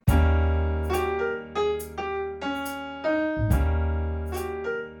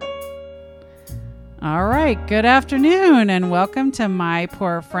All right. Good afternoon and welcome to My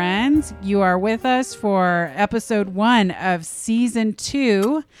Poor Friends. You are with us for episode 1 of season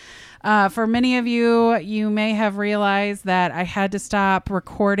 2. For many of you, you may have realized that I had to stop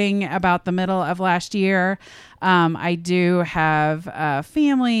recording about the middle of last year. I do have a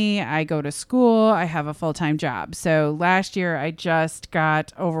family. I go to school. I have a full-time job. So last year, I just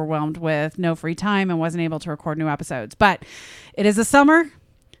got overwhelmed with no free time and wasn't able to record new episodes. But it is the summer.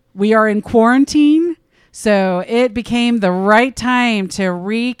 We are in quarantine. So it became the right time to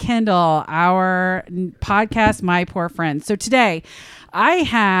rekindle our podcast, My Poor Friends. So today I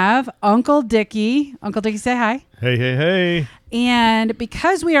have Uncle Dickie. Uncle Dickie, say hi. Hey, hey, hey. And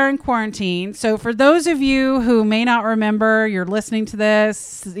because we are in quarantine, so for those of you who may not remember, you're listening to this,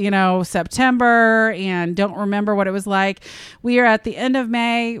 September and don't remember what it was like, we are at the end of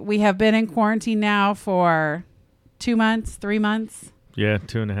May. We have been in quarantine now for 2 months, 3 months. Yeah,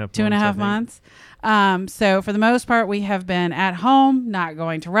 2.5 months. 2.5 months. So for the most part, we have been at home, not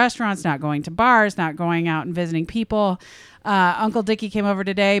going to restaurants, not going to bars, not going out and visiting people. Uncle Dickie came over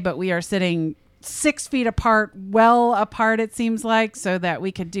today, but we are sitting 6 feet apart, well apart, it seems like, so that we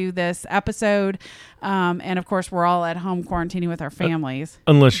could do this episode. And of course, we're all at home quarantining with our families.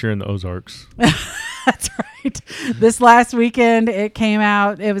 Unless you're in the Ozarks. That's right. This last weekend, it came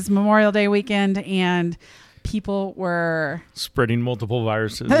out. It was Memorial Day weekend, and people were spreading multiple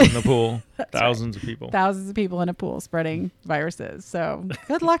viruses in the pool. Thousands of people. Thousands of people in a pool spreading viruses. So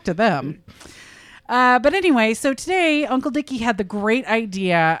good luck to them. But anyway, so today Uncle Dickie had the great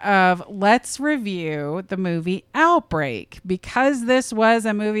idea of let's review the movie Outbreak. Because this was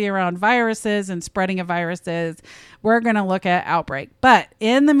a movie around viruses and spreading of viruses, we're going to look at Outbreak. But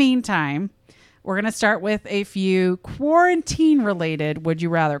in the meantime, we're going to start with a few quarantine related would you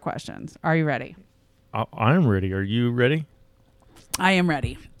rather questions. Are you ready? I'm ready. Are you ready? I am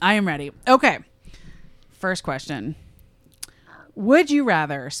ready. Okay. First question. Would you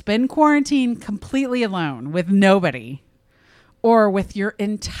rather spend quarantine completely alone with nobody or with your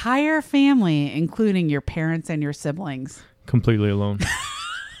entire family, including your parents and your siblings? Completely alone.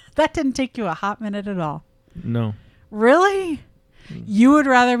 That didn't take you a hot minute at all. No. Really? You would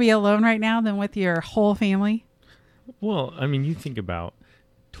rather be alone right now than with your whole family? Well, I mean, you think about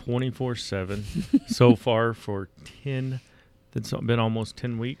 24/7 so far for 10. It's been almost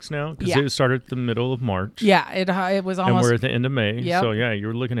 10 weeks now because it started at the middle of March. Yeah, it was almost. And we're at the end of May. Yep. So, yeah,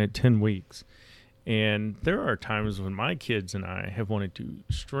 you're looking at 10 weeks. And there are times when my kids and I have wanted to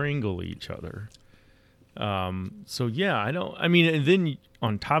strangle each other. So, yeah, and then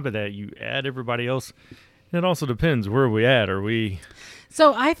on top of that, you add everybody else. It also depends. Where are we at? Are we...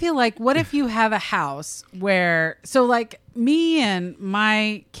 So I feel like, what if you have a house where, so like me and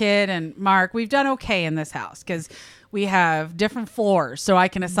my kid and Mark, we've done okay in this house because we have different floors. So I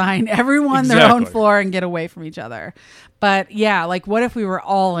can assign everyone their own floor and get away from each other. But yeah, like what if we were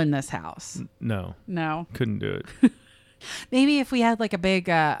all in this house? No. Couldn't do it. Maybe if we had like a big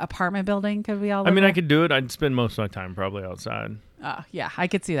apartment building, could we all live there? I could do it. I'd spend most of my time probably outside. Yeah, I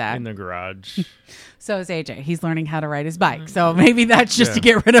could see that. In the garage. So is AJ. He's learning how to ride his bike. So maybe that's just to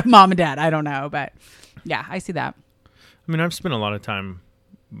get rid of mom and dad. I don't know. But yeah, I see that. I mean, I've spent a lot of time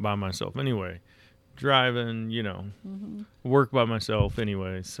by myself anyway. Driving, work by myself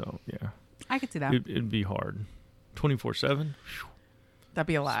anyway. So, yeah. I could see that. It'd be hard. 24/7? That'd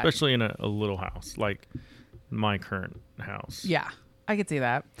be a lot. Especially in a little house like my current house. Yeah, I could see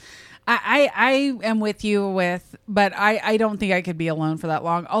that. I am with you but I don't think I could be alone for that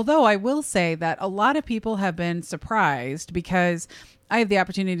long. Although I will say that a lot of people have been surprised because I have the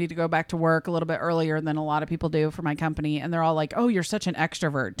opportunity to go back to work a little bit earlier than a lot of people do for my company. And they're all like, oh, you're such an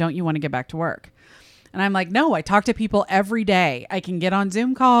extrovert. Don't you want to get back to work? And I'm like, no, I talk to people every day. I can get on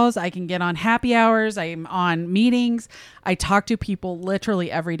Zoom calls. I can get on happy hours. I'm on meetings. I talk to people literally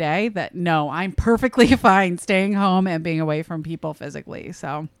every day that no, I'm perfectly fine staying home and being away from people physically.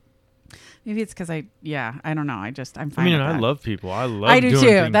 So maybe it's because I don't know. I'm fine with that. I love people. I do doing too.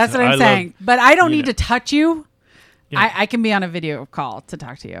 Things. That's what I'm saying. But I don't need to touch you. Yeah. I can be on a video call to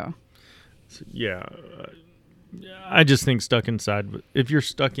talk to you. Yeah. I just think stuck inside. If you're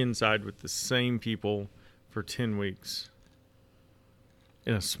stuck inside with the same people for 10 weeks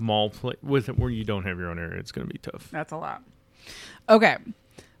in a small place where you don't have your own area, it's going to be tough. That's a lot. Okay.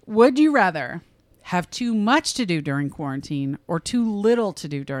 Would you rather have too much to do during quarantine or too little to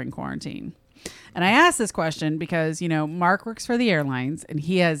do during quarantine? And I ask this question because, Mark works for the airlines and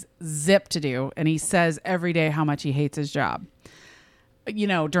he has zip to do. And he says every day how much he hates his job,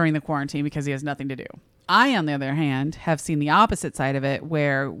 during the quarantine because he has nothing to do. I, on the other hand, have seen the opposite side of it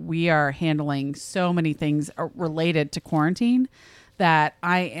where we are handling so many things related to quarantine that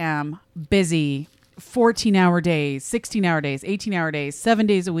I am busy 14-hour days, 16-hour days, 18-hour days, 7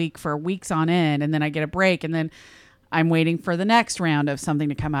 days a week for weeks on end. And then I get a break, and then I'm waiting for the next round of something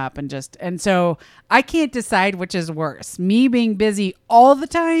to come up, and so I can't decide which is worse, me being busy all the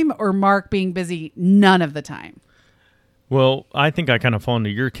time or Mark being busy none of the time. Well, I think I kind of fall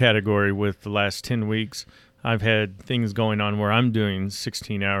into your category with the last 10 weeks. I've had things going on where I'm doing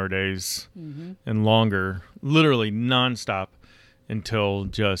 16-hour days and longer, literally nonstop until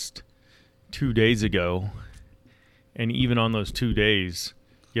just 2 days ago. And even on those 2 days,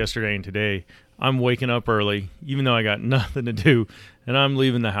 yesterday and today, I'm waking up early, even though I got nothing to do, and I'm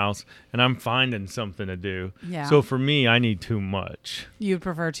leaving the house, and I'm finding something to do. Yeah. So for me, I need too much. You'd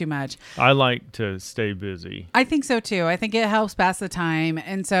prefer too much. I like to stay busy. I think so too. I think it helps pass the time.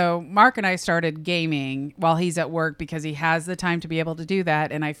 And so Mark and I started gaming while he's at work because he has the time to be able to do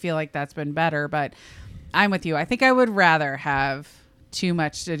that. And I feel like that's been better. But I'm with you. I think I would rather have too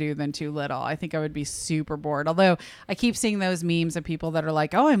much to do than too little. I think I would be super bored. Although I keep seeing those memes of people that are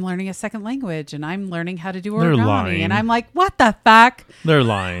like, oh, I'm learning a second language and I'm learning how to do They're origami. lying. And I'm like, what the fuck? They're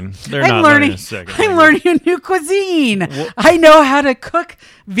lying. They're not learning a second I'm language. learning a new cuisine. I know how to cook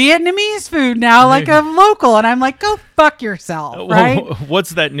Vietnamese food now like a local. And I'm like, go fuck yourself, right? What's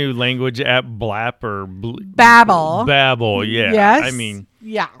that new language app? Blap or Babbel. Babbel, yeah. Yes. I mean,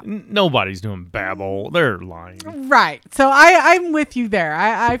 yeah. Nobody's doing Babbel. They're lying. Right. So I'm with you there.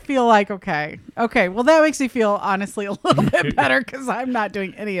 I feel like, okay. Well, that makes me feel honestly a little bit better because I'm not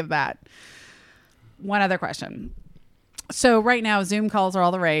doing any of that. One other question. So right now, Zoom calls are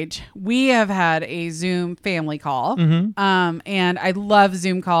all the rage. We have had a Zoom family call. And I love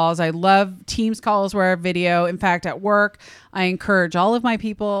Zoom calls. I love Teams calls where video. In fact, at work, I encourage all of my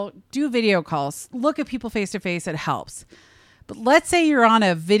people, do video calls. Look at people face to face. It helps. But let's say you're on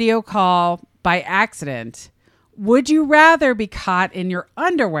a video call by accident. Would you rather be caught in your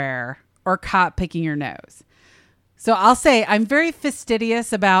underwear or caught picking your nose? So I'll say I'm very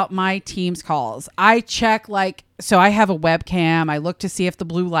fastidious about my Teams calls. I check so I have a webcam. I look to see if the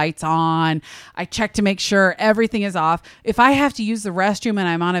blue light's on. I check to make sure everything is off. If I have to use the restroom and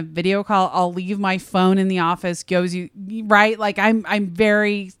I'm on a video call, I'll leave my phone in the office. Right? Like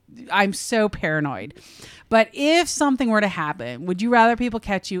I'm so paranoid. But if something were to happen, would you rather people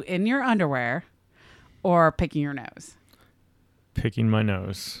catch you in your underwear or picking your nose? Picking my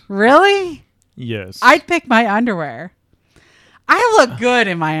nose. Really? Yes. I'd pick my underwear. I look good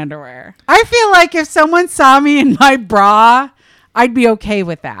in my underwear. I feel like if someone saw me in my bra, I'd be okay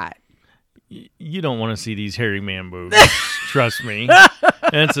with that. You don't want to see these hairy man boobs. Trust me.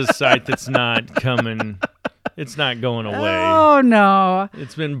 That's a sight that's not coming. It's not going away. Oh, no.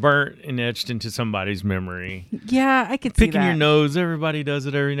 It's been burnt and etched into somebody's memory. Yeah, I could see that. Picking your nose, everybody does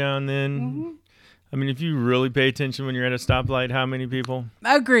it every now and then. I mean, if you really pay attention when you're at a stoplight, how many people?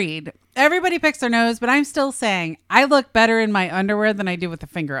 Agreed. Everybody picks their nose, but I'm still saying I look better in my underwear than I do with a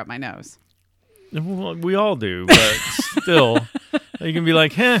finger up my nose. Well, we all do, but still, you can be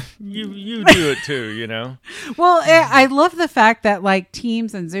like, you do it too, you know? Well, I love the fact that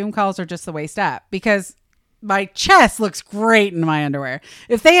Teams and Zoom calls are just the waist up because my chest looks great in my underwear.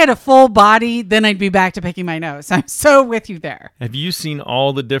 If they had a full body, then I'd be back to picking my nose. I'm so with you there. Have you seen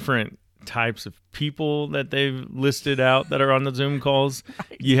all the different types of people that they've listed out that are on the Zoom calls?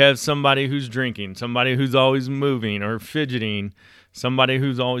 Right. You have somebody who's drinking, somebody who's always moving or fidgeting, somebody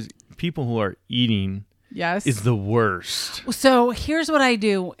who's always... People who are eating is the worst. So here's what I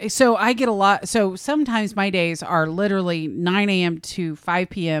do. So I get a lot. So sometimes my days are literally 9 a.m. to 5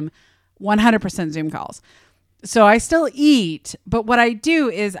 p.m., 100% Zoom calls. So I still eat, but what I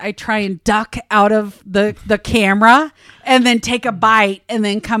do is I try and duck out of the camera and then take a bite and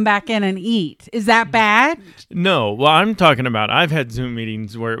then come back in and eat. Is that bad? No. Well, I'm talking about, I've had Zoom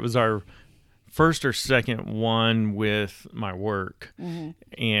meetings where it was our first or second one with my work,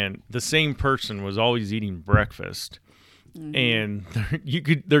 and the same person was always eating breakfast. And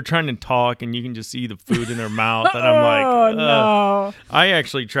they're trying to talk and you can just see the food in their mouth. And I'm like, no. I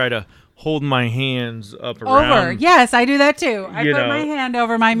actually try to hold my hands up around. Over. Yes, I do that too. I put my hand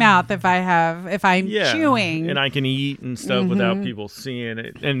over my mouth if I'm chewing. And I can eat and stuff without people seeing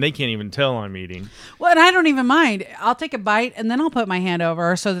it. And they can't even tell I'm eating. Well, and I don't even mind. I'll take a bite and then I'll put my hand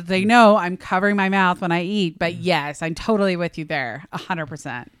over so that they know I'm covering my mouth when I eat. But yes, I'm totally with you there.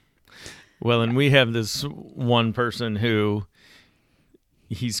 100%. Well, and we have this one person who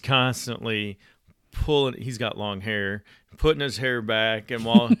he's constantly he's got long hair, putting his hair back and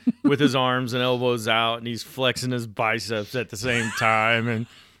while with his arms and elbows out, and he's flexing his biceps at the same time. And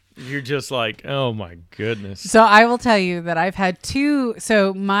you're just like, oh my goodness. So I will tell you that I've had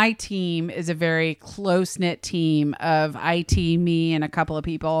so my team is a very close-knit team of IT, me, and a couple of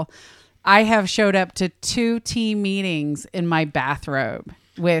people. I have showed up to 2 team meetings in my bathrobe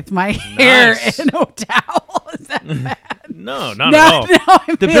with my hair in a towel. Is that bad? No, not at all.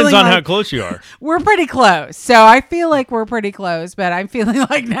 No, depends on how close you are. We're pretty close. So I feel like we're pretty close, but I'm feeling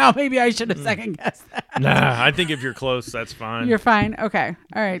like now maybe I should have second guessed that. Nah, I think if you're close, that's fine. You're fine? Okay.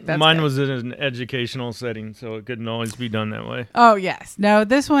 All right. That's Mine good. was in an educational setting, so it couldn't always be done that way. Oh, yes. No,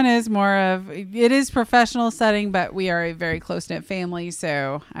 this one is more of, it is professional setting, but we are a very close-knit family.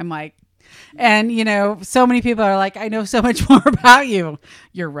 So I'm like, and, you know, so many people are like, I know so much more about you.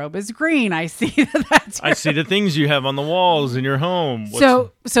 Your robe is green. I see that's I see the things you have on the walls in your home.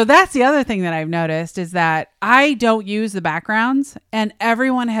 So that's the other thing that I've noticed is that I don't use the backgrounds, and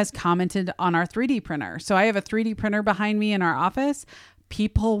everyone has commented on our 3D printer. So I have a 3D printer behind me in our office.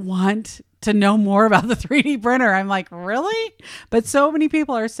 People want to know more about the 3D printer. I'm like, really? But so many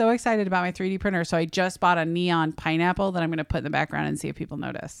people are so excited about my 3D printer. So I just bought a neon pineapple that I'm going to put in the background and see if people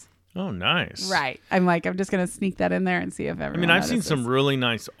notice. Oh, nice. Right. I'm like, I'm just going to sneak that in there and see if everyone I've seen notices. some really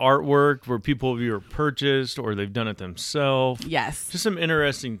nice artwork where people have either purchased or they've done it themselves. Yes. Just some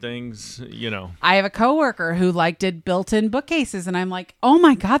interesting things, you know. I have a coworker who did built-in bookcases, and I'm like, oh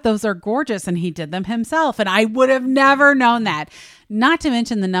my God, those are gorgeous. And he did them himself. And I would have never known that. Not to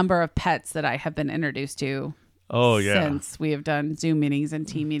mention the number of pets that I have been introduced to. Oh, yeah. Since we have done Zoom meetings and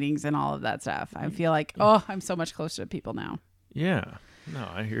team meetings and all of that stuff. I feel like, I'm so much closer to people now. Yeah. No,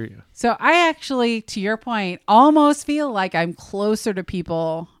 I hear you. So I actually, to your point, almost feel like I'm closer to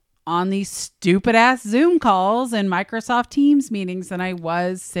people on these stupid ass Zoom calls and Microsoft Teams meetings than I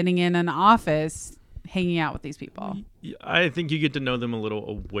was sitting in an office hanging out with these people. I think you get to know them a little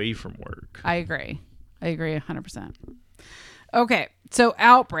away from work. I agree 100%. Okay, so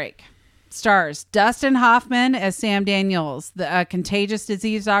Outbreak stars Dustin Hoffman as Sam Daniels, the contagious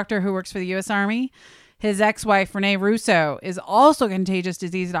disease doctor who works for the U.S. Army. His ex-wife, Renee Russo, is also a contagious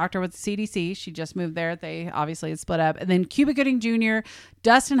disease doctor with the CDC. She just moved there. They obviously had split up. And then Cuba Gooding Jr.,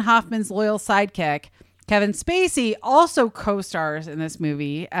 Dustin Hoffman's loyal sidekick, Kevin Spacey, also co-stars in this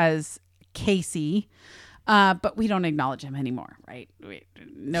movie as Casey. But we don't acknowledge him anymore, right?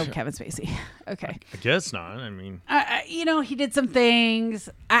 No Kevin Spacey. Okay. I guess not. I mean, he did some things.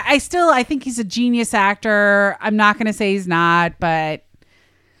 I think he's a genius actor. I'm not going to say he's not, but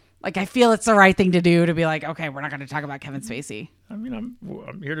I feel it's the right thing to do to be like, okay, we're not going to talk about Kevin Spacey. I mean,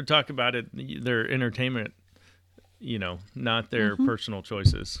 I'm here to talk about it. Their entertainment, not their personal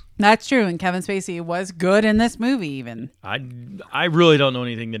choices. That's true. And Kevin Spacey was good in this movie even. I really don't know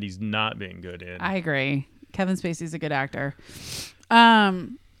anything that he's not being good in. I agree. Kevin Spacey's a good actor.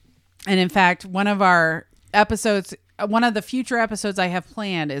 And in fact, one of the future episodes I have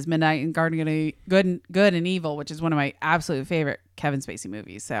planned is Midnight in Garden Good and Evil, which is one of my absolute favorite Kevin Spacey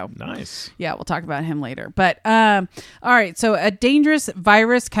movies. So nice. Yeah, we'll talk about him later. But all right. So a dangerous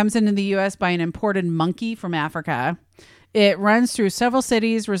virus comes into the U.S. by an imported monkey from Africa. It runs through several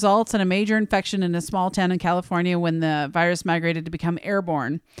cities, results in a major infection in a small town in California when the virus migrated to become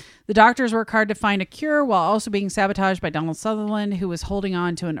airborne. The doctors work hard to find a cure while also being sabotaged by Donald Sutherland, who was holding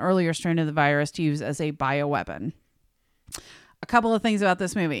on to an earlier strain of the virus to use as a bioweapon. A couple of things about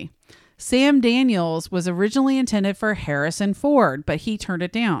this movie. Sam Daniels was originally intended for Harrison Ford, but he turned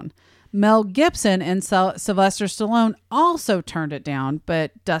it down. Mel Gibson and Sylvester Stallone also turned it down,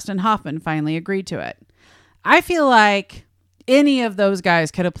 but Dustin Hoffman finally agreed to it. I feel like any of those guys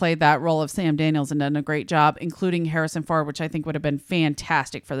could have played that role of Sam Daniels and done a great job, including Harrison Ford, which I think would have been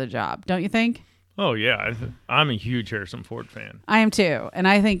fantastic for the job. Don't you think? Oh, yeah. I'm a huge Harrison Ford fan. I am too. And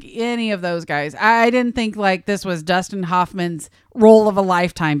I think any of those guys, I didn't think this was Dustin Hoffman's role of a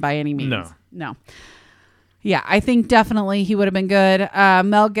lifetime by any means. No. Yeah, I think definitely he would have been good.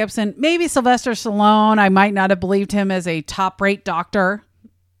 Mel Gibson, maybe Sylvester Stallone. I might not have believed him as a top-rate doctor.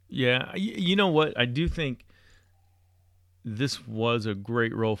 Yeah. You know what? I do think this was a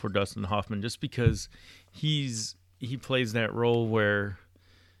great role for Dustin Hoffman just because he plays that role where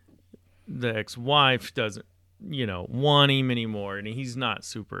the ex-wife doesn't, want him anymore, and he's not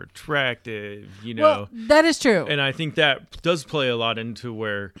super attractive, Well, that is true. And I think that does play a lot into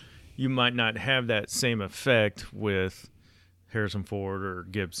where you might not have that same effect with Harrison Ford or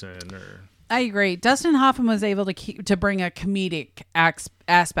Gibson or... I agree. Dustin Hoffman was able to bring a comedic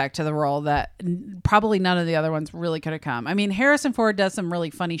aspect to the role that probably none of the other ones really could have come. I mean, Harrison Ford does some really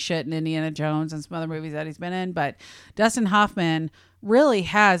funny shit in Indiana Jones and some other movies that he's been in, but Dustin Hoffman really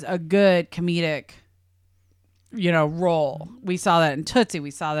has a good comedic, role. We saw that in Tootsie.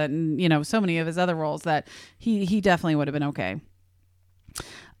 We saw that in, so many of his other roles that he definitely would have been okay.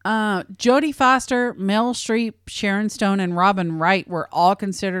 Jodie Foster, Meryl Streep, Sharon Stone, and Robin Wright were all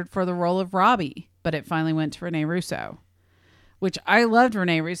considered for the role of Robbie, but it finally went to Renee Russo. which I loved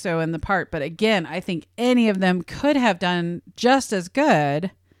Rene Russo in the part. But again, I think any of them could have done just as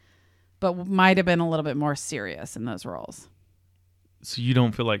good, but might have been a little bit more serious in those roles. So you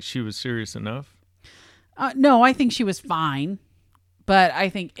don't feel like she was serious enough? No, I think she was fine, but I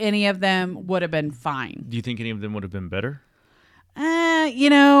think any of them would have been fine. Do you think any of them would have been better? I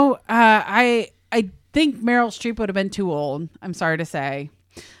think Meryl Streep would have been too old. I'm sorry to say.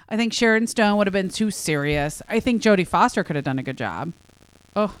 I think Sharon Stone would have been too serious. I think Jodie Foster could have done a good job.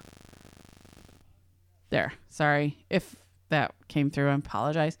 Oh, there. Sorry if that came through. I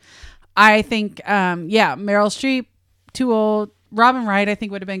apologize. I think, Meryl Streep, too old. Robin Wright, I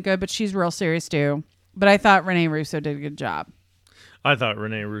think would have been good, but she's real serious too. But I thought Rene Russo did a good job. I thought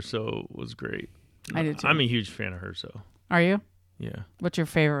Rene Russo was great. I did too. I'm a huge fan of her, so. Are you? Yeah. What's your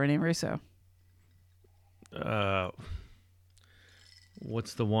favorite Rene Russo?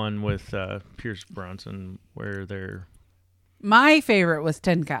 What's the one with Pierce Brosnan where they're... My favorite was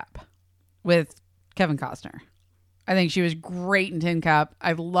Tin Cup with Kevin Costner. I think she was great in Tin Cup.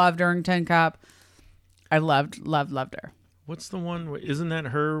 I loved her in Tin Cup. I loved her. What's the one? Isn't that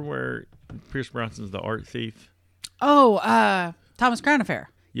her where Pierce Brosnan's the art thief? Oh, Thomas Crown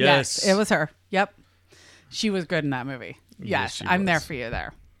Affair. Yes. It was her. Yep. She was good in that movie. Yes, I'm there for you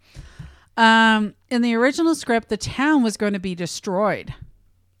there. In the original script, the town was going to be destroyed,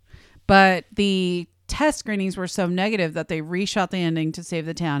 but the test screenings were so negative that they reshot the ending to save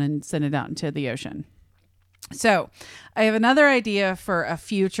the town and send it out into the ocean. So I have another idea for a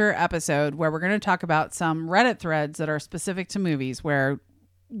future episode where we're going to talk about some Reddit threads that are specific to movies where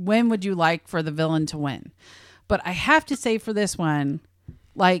when would you like for the villain to win? But I have to say for this one,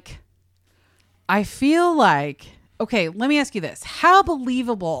 I feel like, okay, let me ask you this. How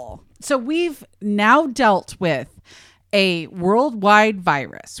believable? So we've now dealt with a worldwide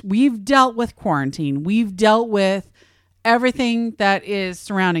virus. We've dealt with quarantine. We've dealt with everything that is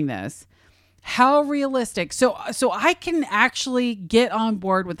surrounding this. How realistic? So I can actually get on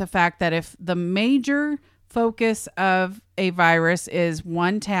board with the fact that if the major focus of a virus is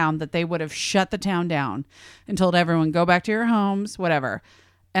one town, that they would have shut the town down and told everyone, go back to your homes, whatever.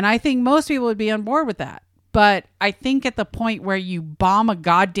 And I think most people would be on board with that. But I think at the point where you bomb a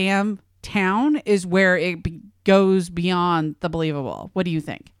goddamn town is where it goes beyond the believable. What do you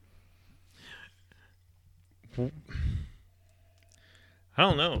think? I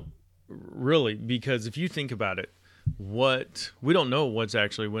don't know, really, because if you think about it, we don't know what's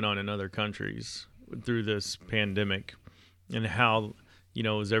actually went on in other countries through this pandemic and how,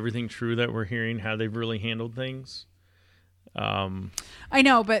 is everything true that we're hearing, how they've really handled things? I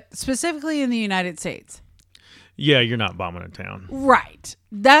know, but specifically in the United States. Yeah, you're not bombing a town. Right.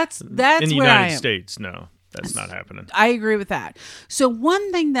 That's in the United States, no. That's not happening. I agree with that. So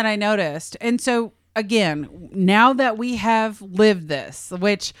one thing that I noticed, and so again, now that we have lived this,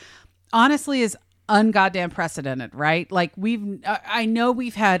 which honestly is ungoddamn precedented, right? Like I know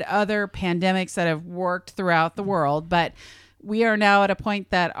we've had other pandemics that have worked throughout the world, but we are now at a point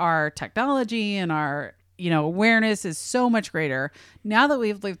that our technology and our awareness is so much greater. Now that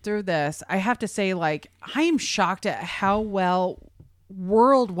we've lived through this, I have to say, I am shocked at how well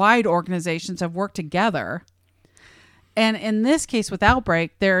worldwide organizations have worked together. And in this case with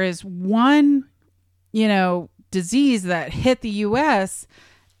Outbreak, there is one, disease that hit the U.S.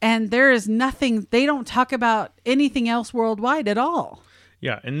 and there is nothing, they don't talk about anything else worldwide at all.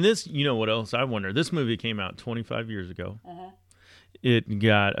 Yeah. And this, what else? I wonder, this movie came out 25 years ago. Uh-huh. It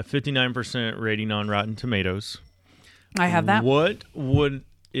got a 59% rating on Rotten Tomatoes. I have that. What would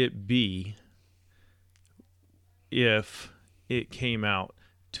it be if it came out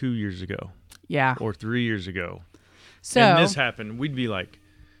 2 years ago? Yeah. Or 3 years ago? So, and this happened. We'd be like,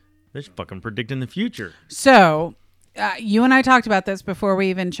 they're fucking predicting the future. So, you and I talked about this before we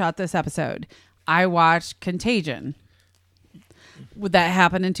even shot this episode. I watched Contagion. That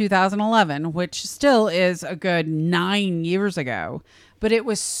happened in 2011, which still is a good 9 years ago, but it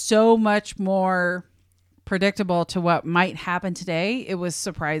was so much more predictable to what might happen today. It was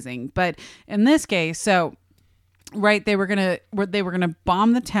surprising. But in this case, right, they were going to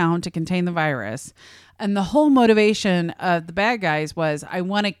bomb the town to contain the virus. And the whole motivation of the bad guys was, I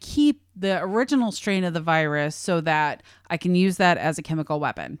want to keep the original strain of the virus so that I can use that as a chemical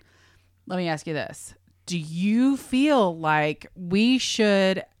weapon. Let me ask you this. Do you feel like we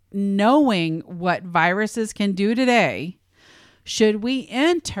should, knowing what viruses can do today, should we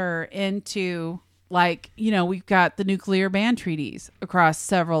enter into, we've got the nuclear ban treaties across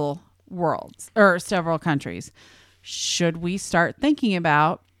several worlds or several countries. Should we start thinking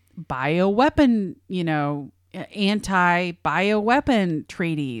about bioweapon, anti-bioweapon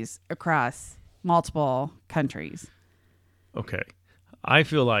treaties across multiple countries? Okay. I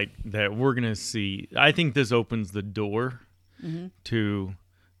feel like that we're going to see, I think this opens the door to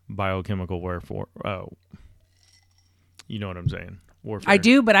biochemical warfare. You know what I'm saying? Warfare. I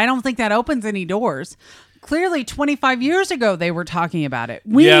do, but I don't think that opens any doors. Clearly, 25 years ago, they were talking about it.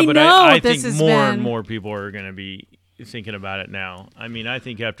 We but know I this think has more been... and more people are going to be thinking about it now. I mean, I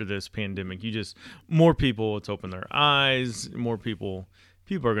think after this pandemic, more people, it's opened their eyes. More people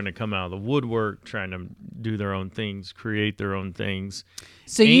are going to come out of the woodwork trying to do their own things, create their own things.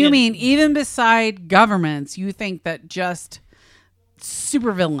 So you mean even beside governments, you think that just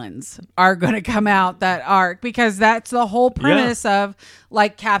supervillains are going to come out that are, because that's the whole premise of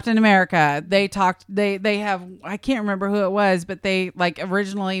like Captain America. They have, I can't remember who it was, but they like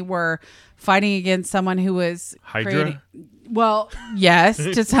originally were fighting against someone who was Hydra. Well, yes,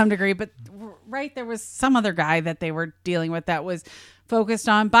 to some degree, but right, there was some other guy that they were dealing with that was focused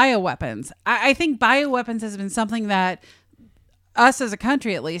on bioweapons. I think bioweapons has been something that us as a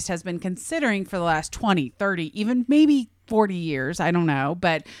country, at least, has been considering for the last 20, 30, even maybe 40 years. I don't know,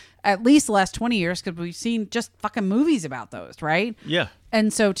 but at least the last 20 years, because we've seen just fucking movies about those, right? Yeah.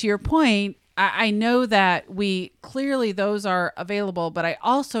 And so to your point, I know that clearly those are available, but I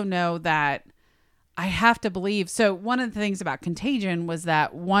also know that I have to believe. So one of the things about Contagion was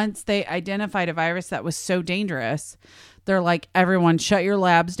that once they identified a virus that was so dangerous, they're like, everyone shut your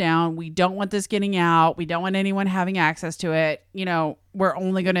labs down. We don't want this getting out. We don't want anyone having access to it. You know, we're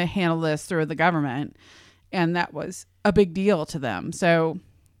only going to handle this through the government. And that was a big deal to them. So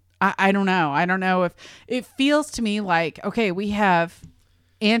I don't know. I don't know if it feels to me like, okay, we have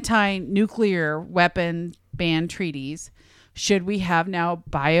anti-nuclear weapon ban treaties. Should we have now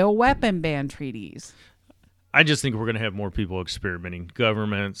bioweapon ban treaties? I just think we're going to have more people experimenting.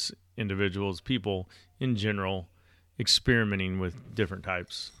 Governments, individuals, people in general experimenting with different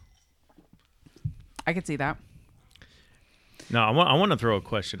types. I could see that. Now, I want to throw a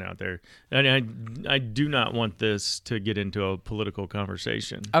question out there. And I do not want this to get into a political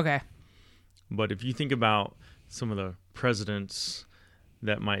conversation. Okay. But if you think about some of the presidents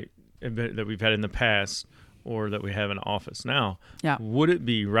that we've had in the past or that we have in office now, would it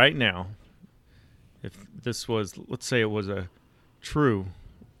be right now, if this was, let's say it was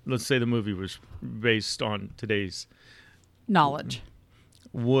let's say the movie was based on today's knowledge,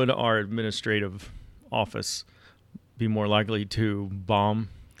 would our administrative office be more likely to bomb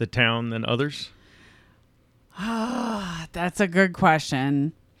the town than others? That's a good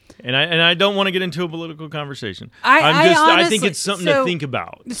question. And I don't want to get into a political conversation. I think it's something to think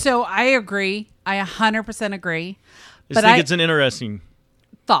about. So I agree. I 100% agree. I think it's an interesting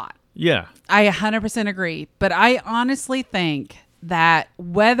thought. Yeah. I 100% agree. But I honestly think that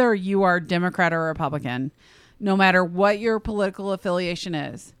whether you are Democrat or Republican, no matter what your political affiliation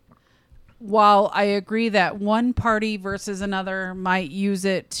is, while I agree that one party versus another might use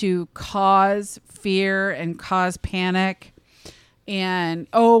it to cause fear and cause panic and,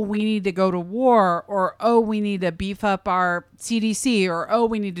 oh, we need to go to war, or, oh, we need to beef up our CDC, or, oh,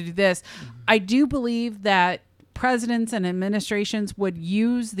 we need to do this. I do believe that presidents and administrations would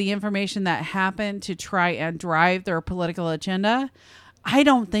use the information that happened to try and drive their political agenda. I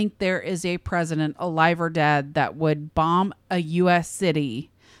don't think there is a president, alive or dead, that would bomb a U.S.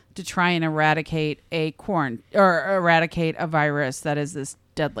 city to try and eradicate a virus that is this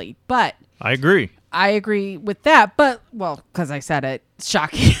deadly. But I agree with that. But, well, because I said it,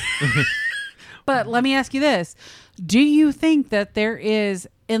 shocking. But let me ask you this. Do you think that there is,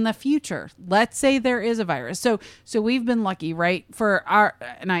 in the future, let's say there is a virus. So we've been lucky, right?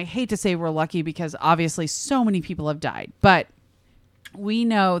 And I hate to say we're lucky because obviously so many people have died, but we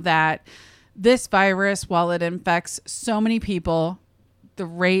know that this virus, while it infects so many people, the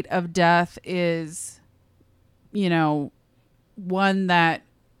rate of death is, one that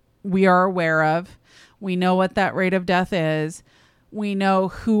we are aware of. We know what that rate of death is. We know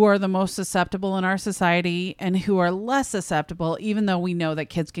who are the most susceptible in our society and who are less susceptible, even though we know that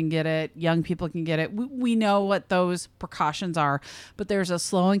kids can get it, young people can get it. We know what those precautions are, but there's a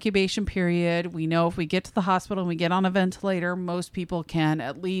slow incubation period. We know if we get to the hospital and we get on a ventilator, most people can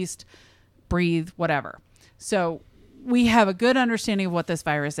at least breathe, whatever. So we have a good understanding of what this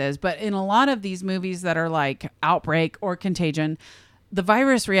virus is. But in a lot of these movies that are like Outbreak or Contagion, the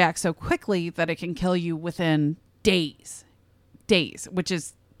virus reacts so quickly that it can kill you within days, which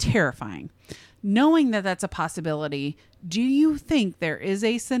is terrifying. Knowing that that's a possibility, do you think there is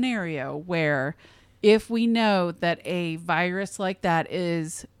a scenario where if we know that a virus like that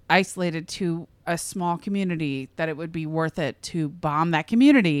is isolated to a small community, that it would be worth it to bomb that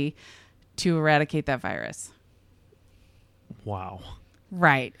community to eradicate that virus? Wow.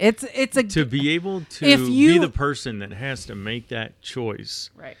 Right. It's a to be able to If you- be the person that has to make that choice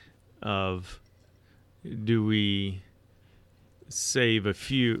right. of, do we save a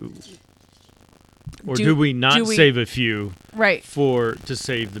few or do we not save a few Right. to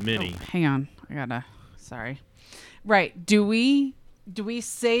save the many? Oh, hang on. Sorry. Right. Do we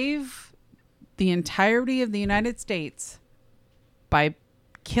save the entirety of the United States by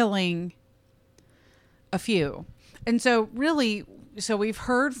killing a few? And so really, we've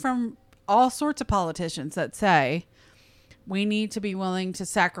heard from all sorts of politicians that say we need to be willing to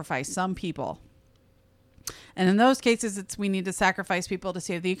sacrifice some people. And in those cases, we need to sacrifice people to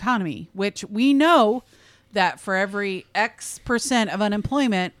save the economy, which we know that for every X percent of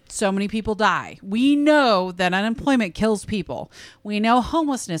unemployment, so many people die. We know that unemployment kills people. We know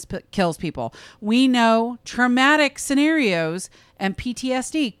homelessness kills people. We know traumatic scenarios and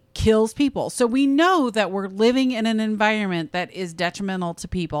PTSD kills people. So we know that we're living in an environment that is detrimental to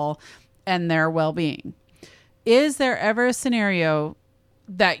people and their well-being. Is there ever a scenario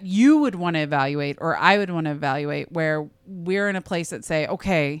that you would want to evaluate, or I would want to evaluate, where we're in a place that say,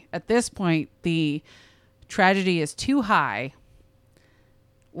 okay, at this point, the tragedy is too high.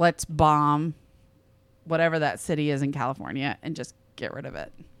 Let's bomb whatever that city is in California and just get rid of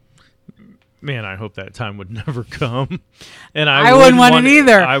it. Man, I hope that time would never come. And I wouldn't want it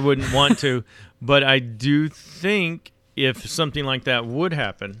either. I wouldn't want to. But I do think if something like that would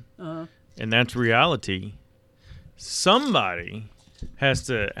happen, and that's reality, somebody has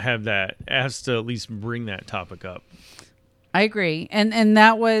to at least bring that topic up. I agree. And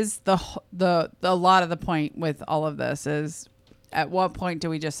that was the lot of the point with all of this is, at what point do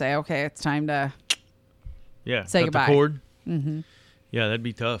we just say, okay, it's time to say goodbye? The cord. Mm-hmm. Yeah, that'd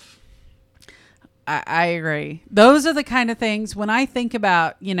be tough. I agree. Those are the kind of things when I think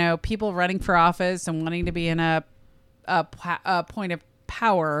about, people running for office and wanting to be in a point of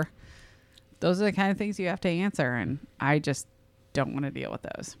power. Those are the kind of things you have to answer. And I just don't want to deal with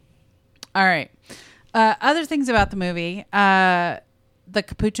those. All right. Other things about the movie. The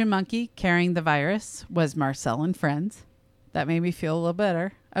capuchin monkey carrying the virus was Marcel and Friends. That made me feel a little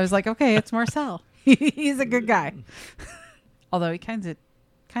better. I was like, okay, it's Marcel. He's a good guy. Although he kind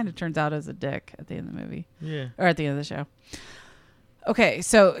of turns out as a dick at the end of the movie. Yeah. Or at the end of the show. Okay,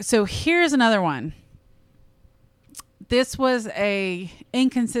 so here's another one. This was a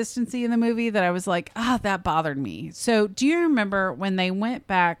inconsistency in the movie that I was like, that bothered me. So do you remember when they went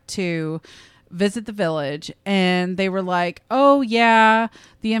back to visit the village and they were like, oh yeah,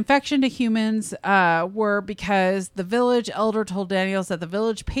 the infection to humans were because the village elder told Daniels that the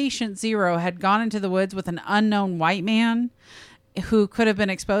village patient 0 had gone into the woods with an unknown white man who could have been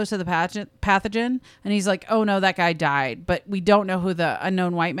exposed to the pathogen. And he's like, oh no, that guy died, but we don't know who the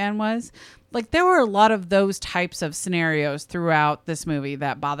unknown white man was. Like, there were a lot of those types of scenarios throughout this movie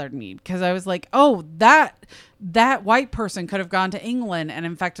that bothered me, because I was like, oh, that white person could have gone to England and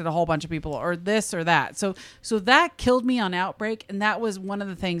infected a whole bunch of people, or this or that. So that killed me on Outbreak. And that was one of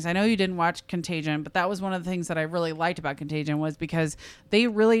the things, I know you didn't watch Contagion, but that was one of the things that I really liked about Contagion, was because they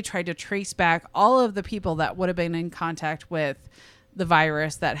really tried to trace back all of the people that would have been in contact with the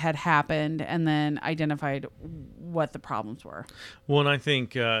virus that had happened, and then identified what the problems were. Well, and I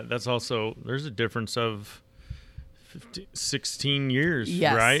think that's also, there's a difference of 16 years,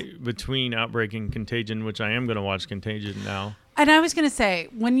 yes, right, between Outbreak and Contagion, which I am going to watch Contagion now. And I was going to say,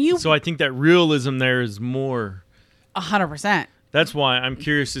 so I think that realism there is more 100%. That's why I'm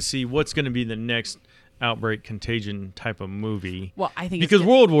curious to see what's going to be the next Outbreak Contagion type of movie. Well, I think because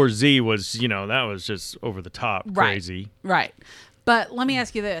World War Z was, that was just over the top, crazy. Right. But let me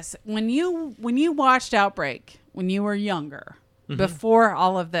ask you this. When you watched Outbreak when you were younger, before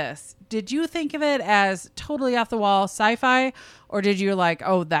all of this, did you think of it as totally off the wall sci-fi, or did you like,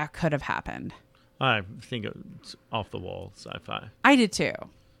 oh, that could have happened? I think it's off the wall sci-fi. I did too.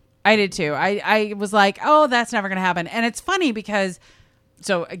 I was like, oh, that's never going to happen. And it's funny because,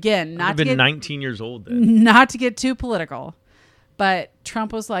 so again, I've been 19 years old then. Not to get too political, but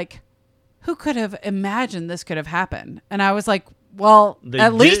Trump was like, who could have imagined this could have happened? And I was like, well,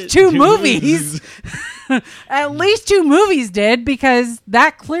 at least two movies. At least 2 movies did, because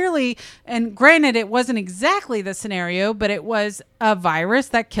that clearly, and granted, it wasn't exactly the scenario, but it was a virus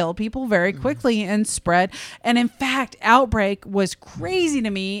that killed people very quickly and spread. And in fact, Outbreak was crazy to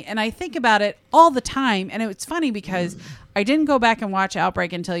me. And I think about it all the time. And it's funny because I didn't go back and watch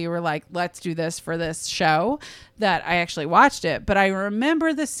Outbreak until you were like, let's do this for this show, that I actually watched it. But I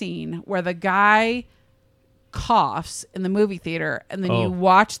remember the scene where the guy coughs in the movie theater, and then you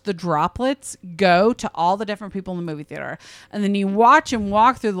watch the droplets go to all the different people in the movie theater, and then you watch him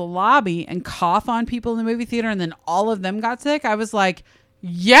walk through the lobby and cough on people in the movie theater, and then all of them got sick. I was like,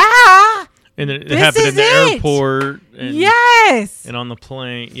 yeah. And then it This happened in is the it. airport. And, Yes. And on the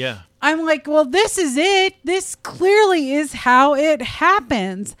plane. Yeah. I'm like, well, this is it. This clearly is how it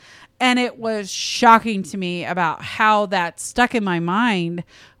happens. And it was shocking to me about how that stuck in my mind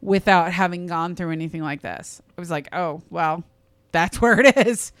without having gone through anything like this. I was like, oh, well, that's where it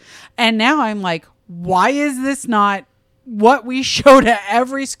is. And now I'm like, why is this not what we show to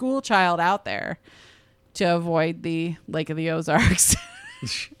every school child out there to avoid the Lake of the Ozarks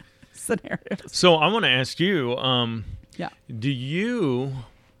scenarios? So I want to ask you, Yeah.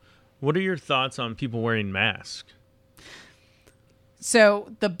 what are your thoughts on people wearing masks?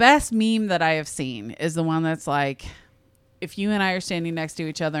 So the best meme that I have seen is the one that's like, if you and I are standing next to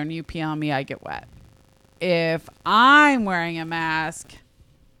each other and you pee on me, I get wet. If I'm wearing a mask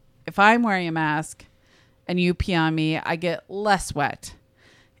and you pee on me, I get less wet.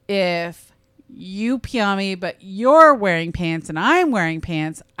 If you pee on me, but you're wearing pants and I'm wearing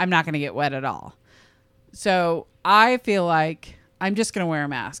pants, I'm not going to get wet at all. So I feel like I'm just going to wear a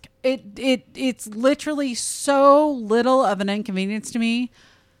mask. It's literally so little of an inconvenience to me.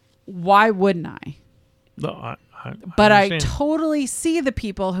 Why wouldn't I? No, But I understand. totally see the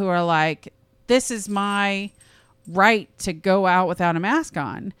people who are like, this is my right to go out without a mask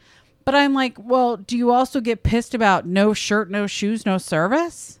on. But I'm like, well, do you also get pissed about no shirt, no shoes, no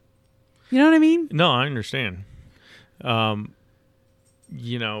service? You know what I mean? No, I understand. I've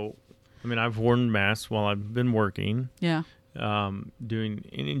worn masks while I've been working. Yeah. Doing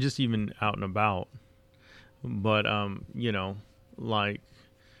and just even out and about. But like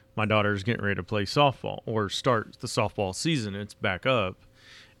my daughter's getting ready to play softball or start the softball season. It's back up,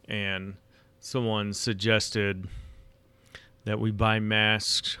 and someone suggested that we buy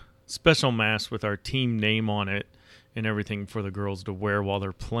masks, special masks with our team name on it and everything for the girls to wear while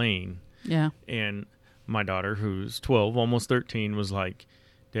they're playing. Yeah. And my daughter, who's 12, almost 13, was like,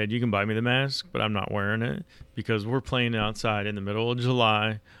 Dad, you can buy me the mask, but I'm not wearing it because we're playing outside in the middle of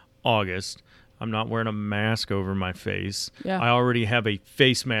July, August. I'm not wearing a mask over my face. Yeah. I already have a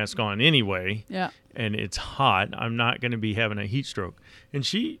face mask on anyway. Yeah. And it's hot. I'm not going to be having a heat stroke. And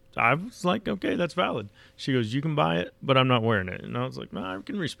I was like, okay, that's valid. She goes, you can buy it, but I'm not wearing it. And I was like, no, I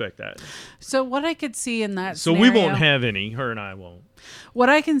can respect that. So what I could see in that So scenario, we won't have any. Her and I won't. what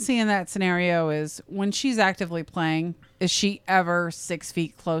I can see in that scenario is when she's actively playing, is she ever 6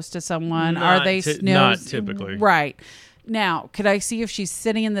 feet close to someone? Are they not typically. Right. Now, could I see if she's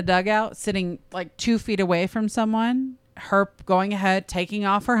sitting in the dugout, sitting like 2 feet away from someone, her going ahead, taking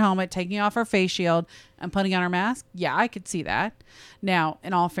off her helmet, taking off her face shield, and putting on her mask? Yeah, I could see that. Now,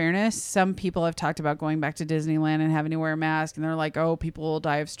 in all fairness, some people have talked about going back to Disneyland and having to wear a mask, and they're like, oh, people will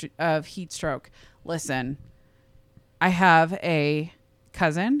die of heat stroke. Listen, I have a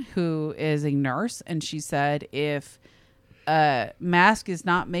cousin who is a nurse, and she said if a mask is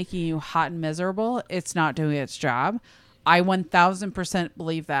not making you hot and miserable, it's not doing its job. I 1000%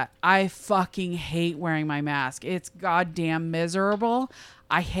 believe that. I fucking hate wearing my mask. It's goddamn miserable.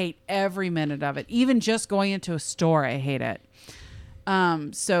 I hate every minute of it. Even just going into a store, I hate it.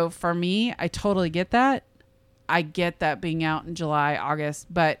 So for me, I totally get that. I get that being out in July, August,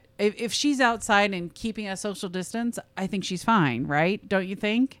 but if she's outside and keeping a social distance, I think she's fine, right? Don't you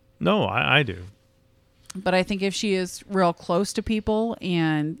think? No, I do. But I think if she is real close to people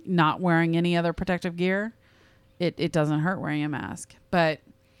and not wearing any other protective gear, it doesn't hurt wearing a mask. But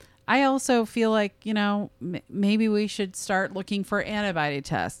I also feel like, maybe we should start looking for antibody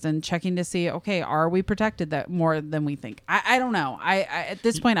tests and checking to see, okay, are we protected that more than we think? I don't know. I at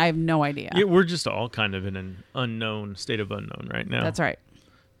this point, I have no idea. Yeah, we're just all kind of in an unknown state of unknown right now. That's right.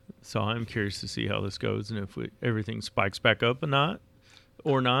 So I'm curious to see how this goes and if everything spikes back up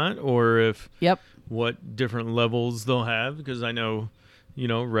or if Yep. what different levels they'll have, because I know,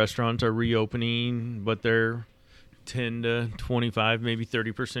 restaurants are reopening, but they're 10 to 25, maybe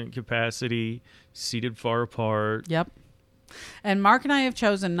 30% capacity, seated far apart. Yep. And Mark and I have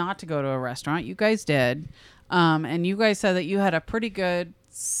chosen not to go to a restaurant. You guys did. And you guys said that you had a pretty good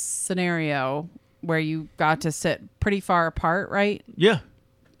scenario where you got to sit pretty far apart, right? Yeah.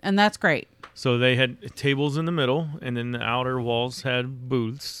 And that's great. So they had tables in the middle, and then the outer walls had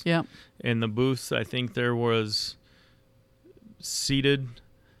booths. Yep. And the booths, I think there was seated,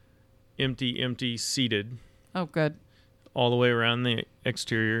 empty, seated. Oh, good. All the way around the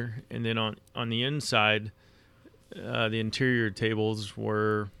exterior. And then on the inside, the interior tables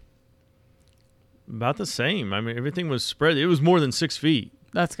were about the same. I mean, everything was spread. It was more than 6 feet.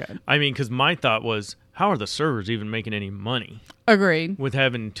 That's good. I mean, because my thought was, how are the servers even making any money Agreed. with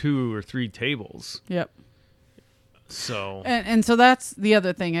having 2 or 3 tables? Yep. So And so that's the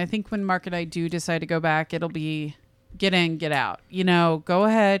other thing. I think when Mark and I do decide to go back, it'll be get in, get out. You know, go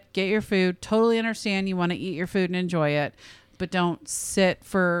ahead, get your food. Totally understand you want to eat your food and enjoy it, but don't sit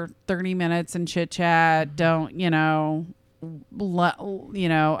for 30 minutes and chit chat. Don't,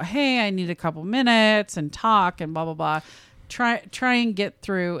 hey, I need a couple minutes and talk and blah, blah, blah. Try and get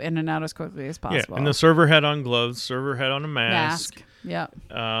through in and out as quickly as possible. Yeah, and the server had on gloves, server had on a mask. Yeah.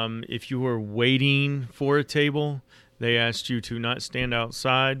 If you were waiting for a table, they asked you to not stand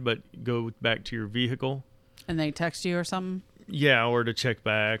outside, but go back to your vehicle. And they text you or something? Yeah, or to check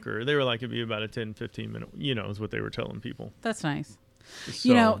back, or they were like, it'd be about a 10, 15 minute, is what they were telling people. That's nice.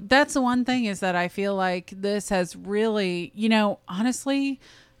 So, That's the one thing is that I feel like this has really, honestly,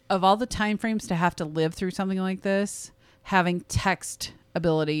 of all the time frames to have to live through something like this, having text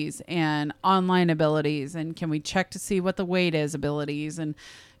abilities and online abilities and can we check to see what the weight is abilities. And,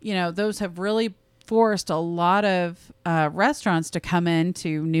 those have really forced a lot of restaurants to come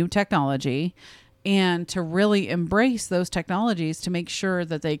into new technology and to really embrace those technologies to make sure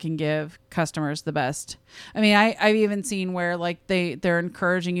that they can give customers the best. I mean, I've even seen where like they're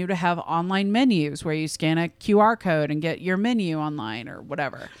encouraging you to have online menus where you scan a QR code and get your menu online or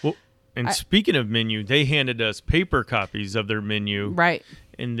whatever. Well, and speaking of menu, they handed us paper copies of their menu. Right.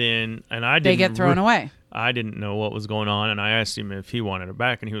 And I didn't. They get thrown away. I didn't know what was going on, and I asked him if he wanted it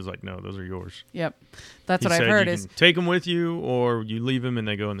back, and he was like, "No, those are yours." Yep, that's what I've heard. You can take them with you, or you leave them and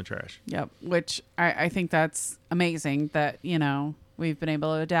they go in the trash. Yep, which I think that's amazing that we've been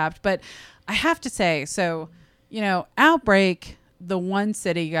able to adapt. But I have to say, so Outbreak, the one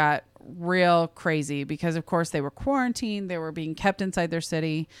city got real crazy because of course they were quarantined, they were being kept inside their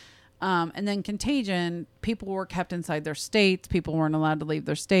city. And then Contagion, people were kept inside their states. People weren't allowed to leave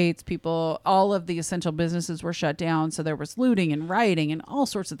their states. All of the essential businesses were shut down. So there was looting and rioting and all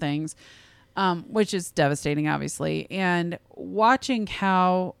sorts of things, which is devastating, obviously. And watching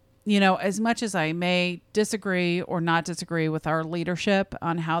how, as much as I may disagree or not disagree with our leadership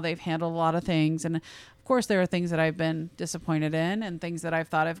on how they've handled a lot of things. And of course, there are things that I've been disappointed in and things that I've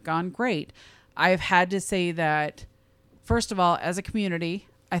thought have gone great. I've had to say that, first of all, as a community,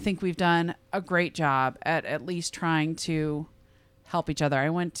 I think we've done a great job at least trying to help each other. I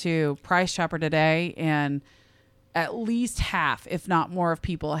went to Price Chopper today and at least half, if not more, of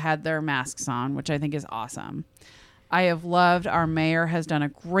people had their masks on, which I think is awesome. I have loved our mayor has done a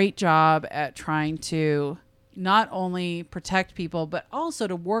great job at trying to not only protect people, but also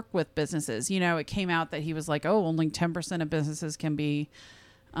to work with businesses. It came out that he was like, only 10% of businesses can be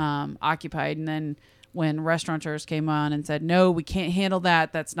occupied. And then when restaurateurs came on and said, no, we can't handle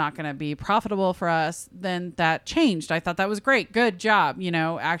that, that's not going to be profitable for us, then that changed. I thought that was great. Good job,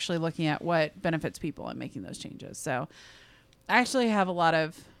 actually looking at what benefits people and making those changes. So I actually have a lot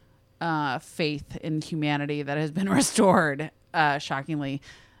of faith in humanity that has been restored, shockingly,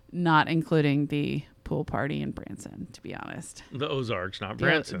 not including the pool party in Branson, to be honest. The Ozarks, not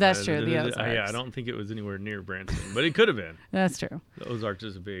Branson. That's true, the Ozarks. Yeah, I don't think it was anywhere near Branson, but it could have been. That's true. The Ozarks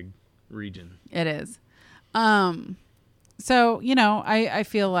is a big region. It is. So, I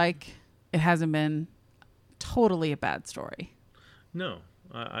feel like it hasn't been totally a bad story. No,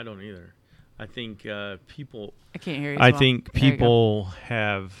 I don't either. I think people... I can't hear you. I think people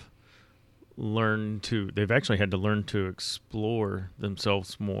have they've actually had to learn to explore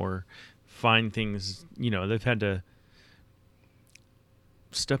themselves more, find things, they've had to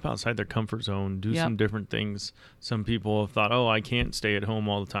step outside their comfort zone, do some different things. Some people have thought, I can't stay at home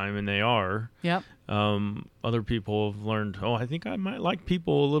all the time, and they are. Yep. Other people have learned, I think I might like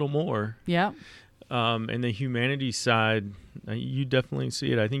people a little more. Yep. And the humanity side, you definitely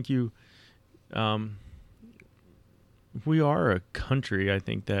see it. I think we are a country, I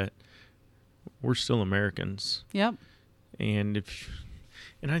think, that we're still Americans. Yep. And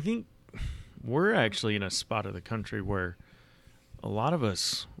I think we're actually in a spot of the country where a lot of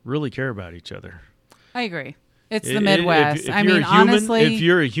us really care about each other. I agree. It's the Midwest. Honestly, if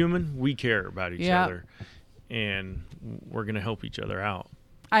you're a human, we care about each other, and we're going to help each other out.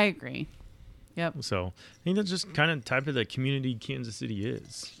 I agree. Yep. So I think that's just kind of type of the community Kansas City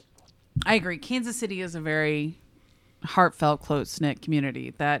is. I agree. Kansas City is a very heartfelt, close-knit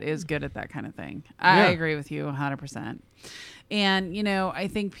community that is good at that kind of thing. I agree with you 100%. And, I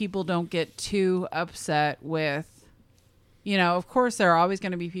think people don't get too upset with, of course, there are always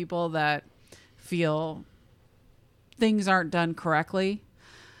going to be people that feel things aren't done correctly.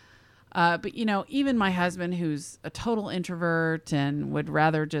 But, even my husband, who's a total introvert and would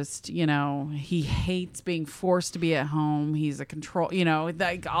rather just, he hates being forced to be at home. He's a control,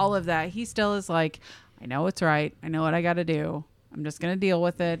 like all of that. He still is like, I know it's right. I know what I got to do. I'm just going to deal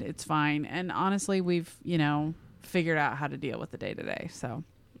with it. It's fine. And honestly, we've, figured out how to deal with the day to day. So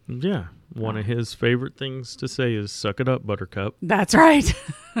Yeah. One of his favorite things to say is "suck it up, Buttercup." That's right.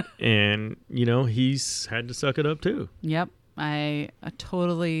 And, he's had to suck it up too. Yep. I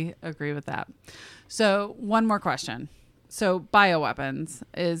totally agree with that. So one more question. So bioweapons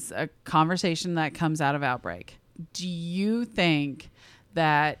is a conversation that comes out of Outbreak. Do you think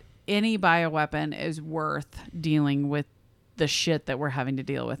that any bioweapon is worth dealing with the shit that we're having to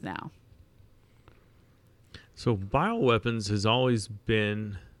deal with now? So bioweapons has always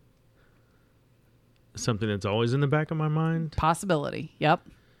been something that's always in the back of my mind. Possibility. Yep.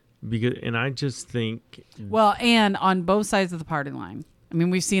 And I just think... Well, and on both sides of the party line. I mean,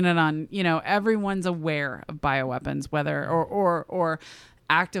 we've seen it on, everyone's aware of bioweapons, whether or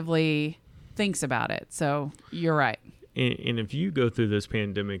actively thinks about it. So you're right. And if you go through this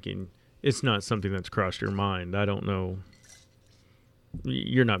pandemic and it's not something that's crossed your mind, I don't know.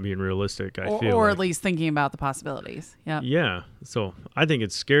 You're not being realistic, I feel. Or at least thinking about the possibilities. Yep. Yeah. So I think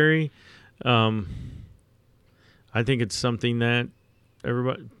it's scary. I think it's something that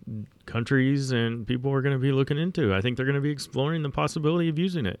countries and people are going to be looking into. I think they're going to be exploring the possibility of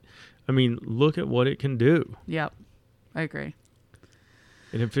using it. I mean, look at what it can do. Yep. I agree.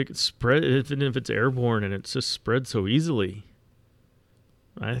 And if it's airborne and it's just spread so easily,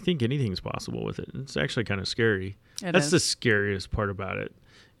 I think anything's possible with it. It's actually kind of scary. That's the scariest part about it,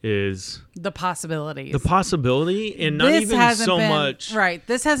 is the possibilities. The possibility, and not even so much. Right.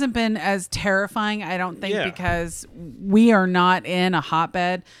 This hasn't been as terrifying, I don't think, because we are not in a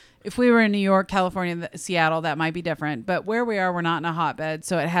hotbed. If we were in New York, California, Seattle, that might be different. But where we are, we're not in a hotbed,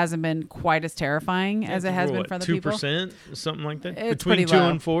 so it hasn't been quite as terrifying as it has been for the 2%, people. 2%, something like that? It's Between pretty 2 low.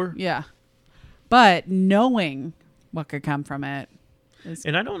 and 4? Yeah. But knowing what could come from it is...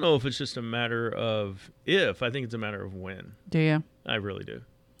 And I don't know if it's just a matter of if. I think it's a matter of when. Do you? I really do.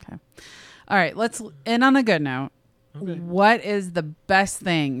 Okay. All right. Let's end on a good note. Okay. What is the best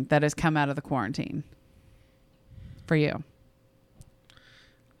thing that has come out of the quarantine for you?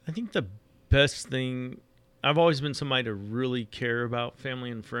 I think the best thing, I've always been somebody to really care about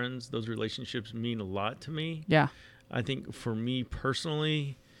family and friends. Those relationships mean a lot to me. Yeah. I think for me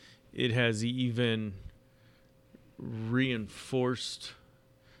personally, it has even reinforced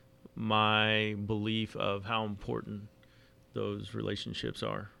my belief of how important those relationships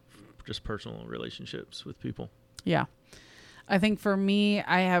are, just personal relationships with people. Yeah. I think for me,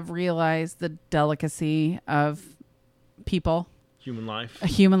 I have realized the delicacy of people. Human life. A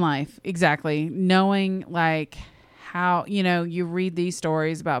human life. Exactly. Knowing like how, you read these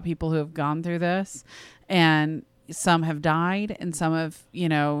stories about people who have gone through this, and some have died and some have,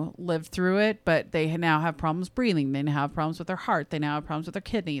 lived through it, but they now have problems breathing. They now have problems with their heart. They now have problems with their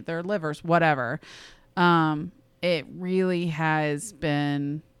kidney, their livers, whatever. It really has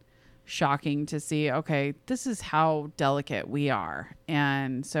been shocking to see, okay, this is how delicate we are.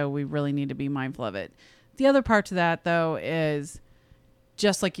 And so we really need to be mindful of it. The other part to that, though, is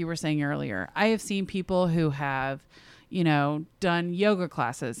just like you were saying earlier, I have seen people who have, done yoga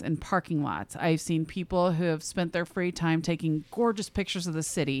classes in parking lots. I've seen people who have spent their free time taking gorgeous pictures of the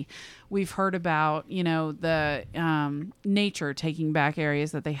city. We've heard about, the nature taking back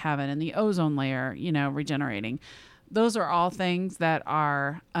areas that they haven't, and the ozone layer, regenerating. Those are all things that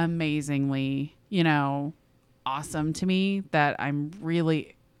are amazingly, awesome to me, that I'm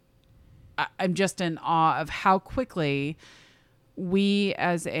just in awe of how quickly we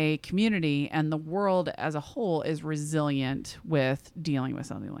as a community and the world as a whole is resilient with dealing with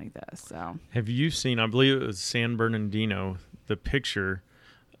something like this. So, have you seen, I believe it was San Bernardino, the picture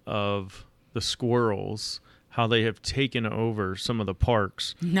of the squirrels, how they have taken over some of the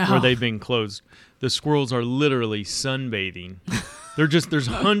parks where they've been closed? The squirrels are literally sunbathing. There's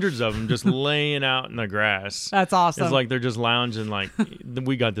hundreds of them just laying out in the grass. That's awesome. It's like they're just lounging like,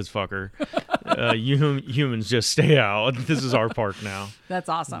 we got this fucker. Humans just stay out. This is our park now. That's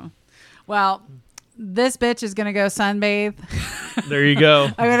awesome. Well, this bitch is going to go sunbathe. There you go.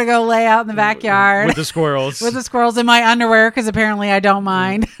 I'm going to go lay out in the backyard. With the squirrels. With the squirrels in my underwear, because apparently I don't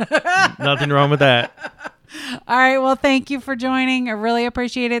mind. Nothing wrong with that. All right. Well, thank you for joining. I really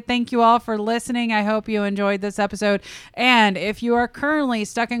appreciate it. Thank you all for listening. I hope you enjoyed this episode. And if you are currently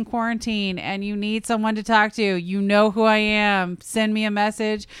stuck in quarantine and you need someone to talk to, you know who I am. Send me a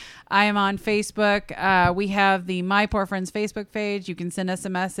message. I am on Facebook. We have the My Poor Friends Facebook page. You can send us a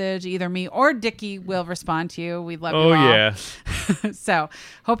message. Either me or Dickie will respond to you. We love you all. Oh, yeah. So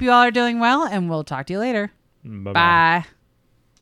hope you all are doing well, and we'll talk to you later. Bye-bye. Bye.